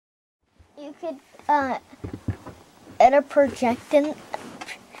you could add a projection.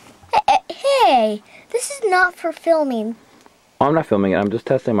 Hey, this is not for filming. Oh, I'm not filming it. I'm just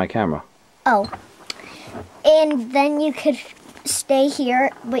testing my camera. Oh, and then you could stay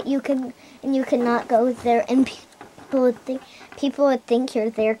here, but you cannot go there, and people would think you're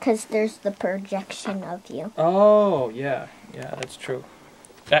there because there's the projection of you. Oh, yeah, that's true.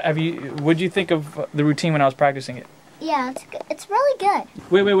 What'd you think of the routine when I was practicing it? Yeah, it's really good.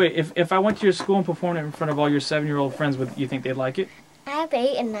 Wait. If I went to your school and performed it in front of all your 7-year-old friends, would you think they'd like it? I have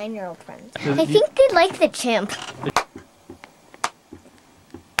 8- and 9-year-old friends. I think they'd like the chimp.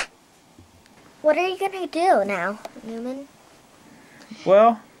 What are you gonna do now, Newman?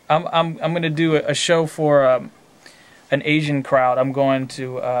 Well, I'm gonna do a show for an Asian crowd. I'm going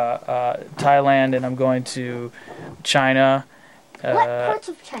to Thailand, and I'm going to China. What parts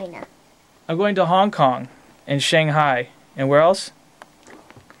of China? I'm going to Hong Kong and Shanghai. And where else?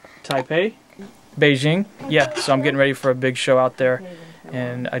 Taipei? Beijing? Yeah, so I'm getting ready for a big show out there,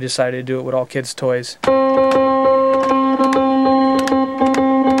 and I decided to do it with all kids' toys.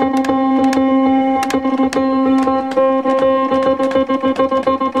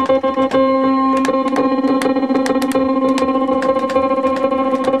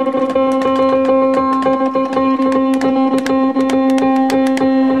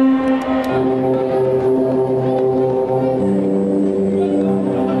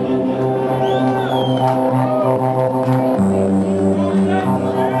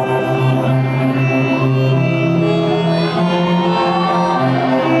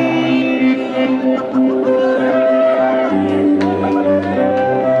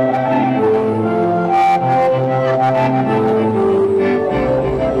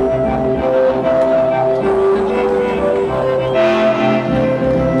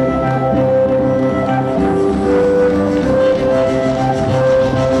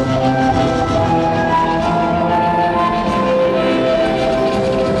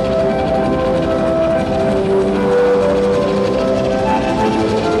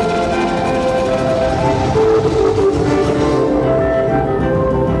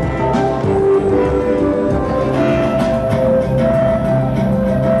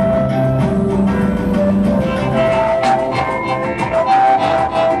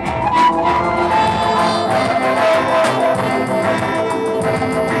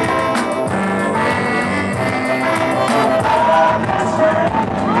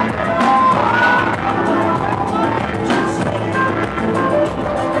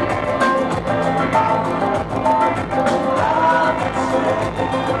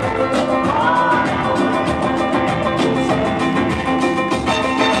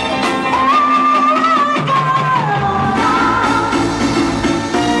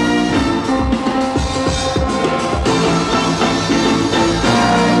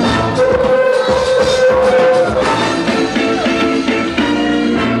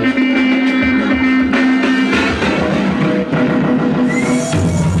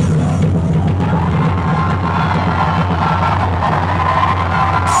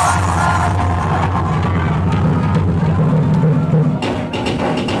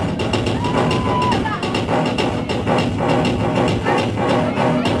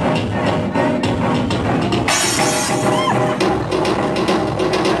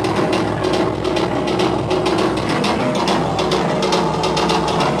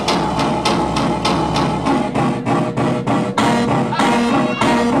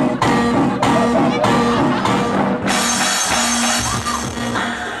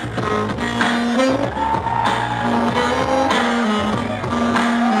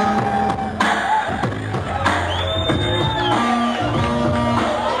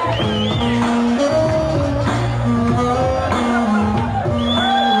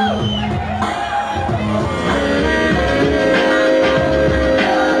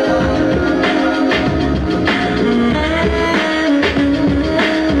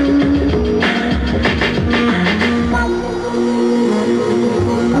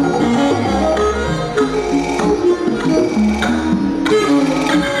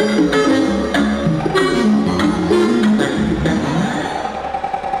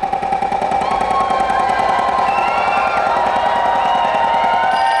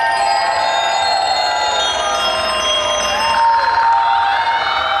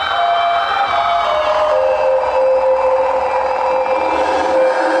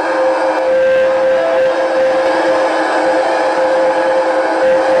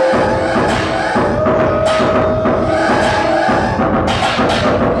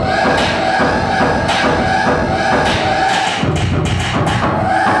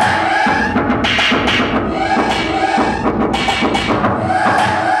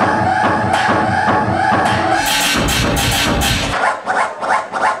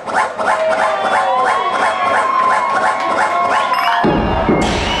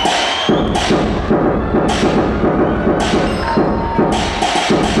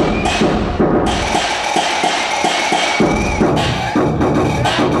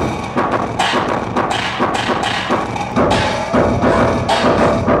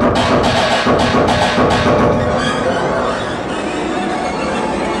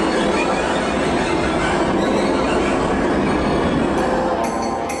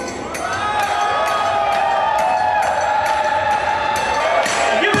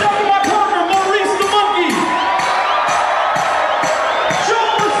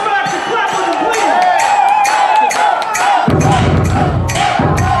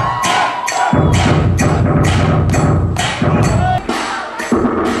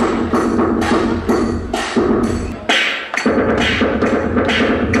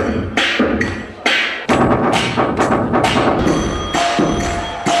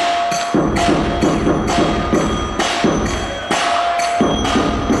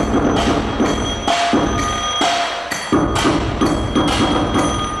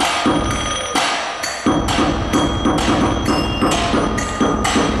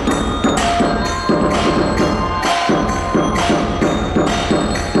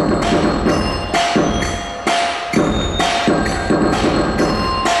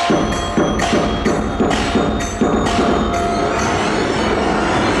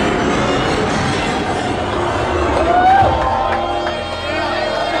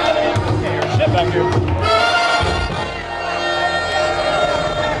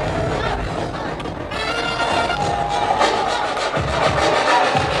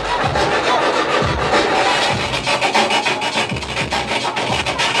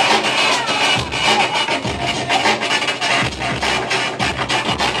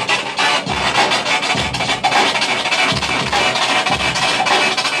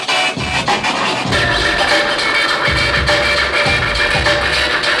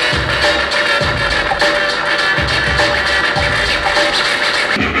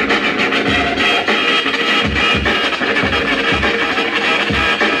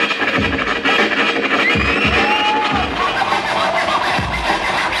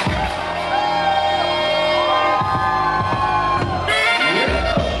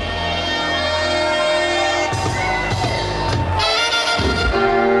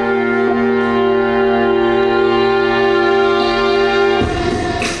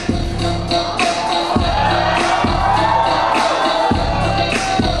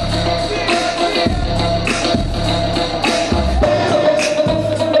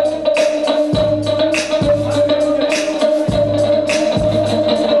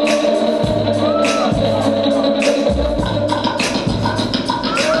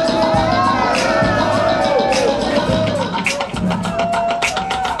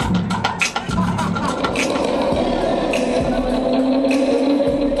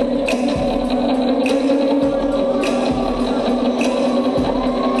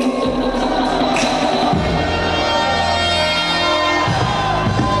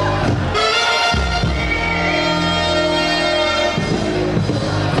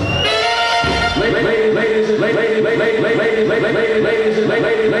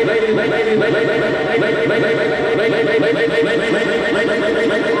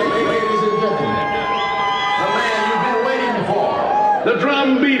 The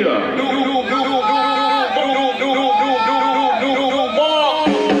drum beater.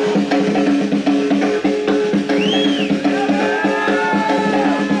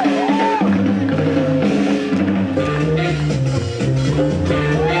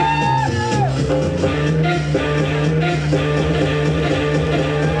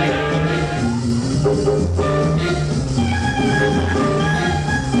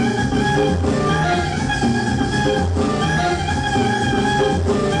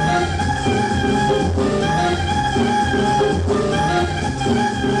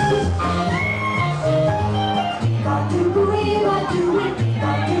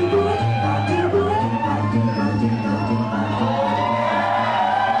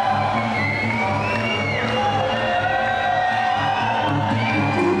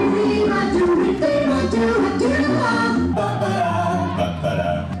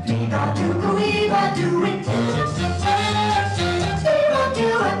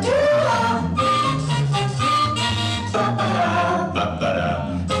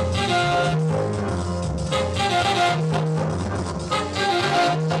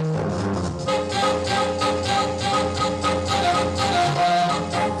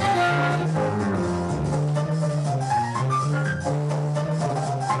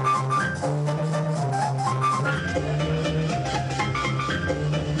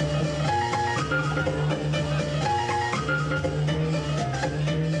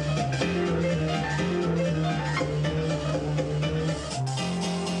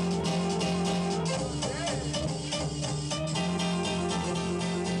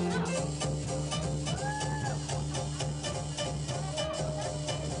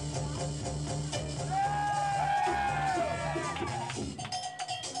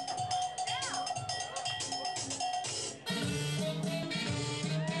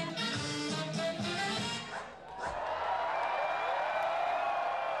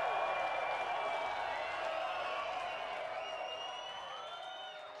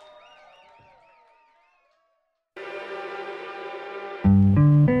 Thank you.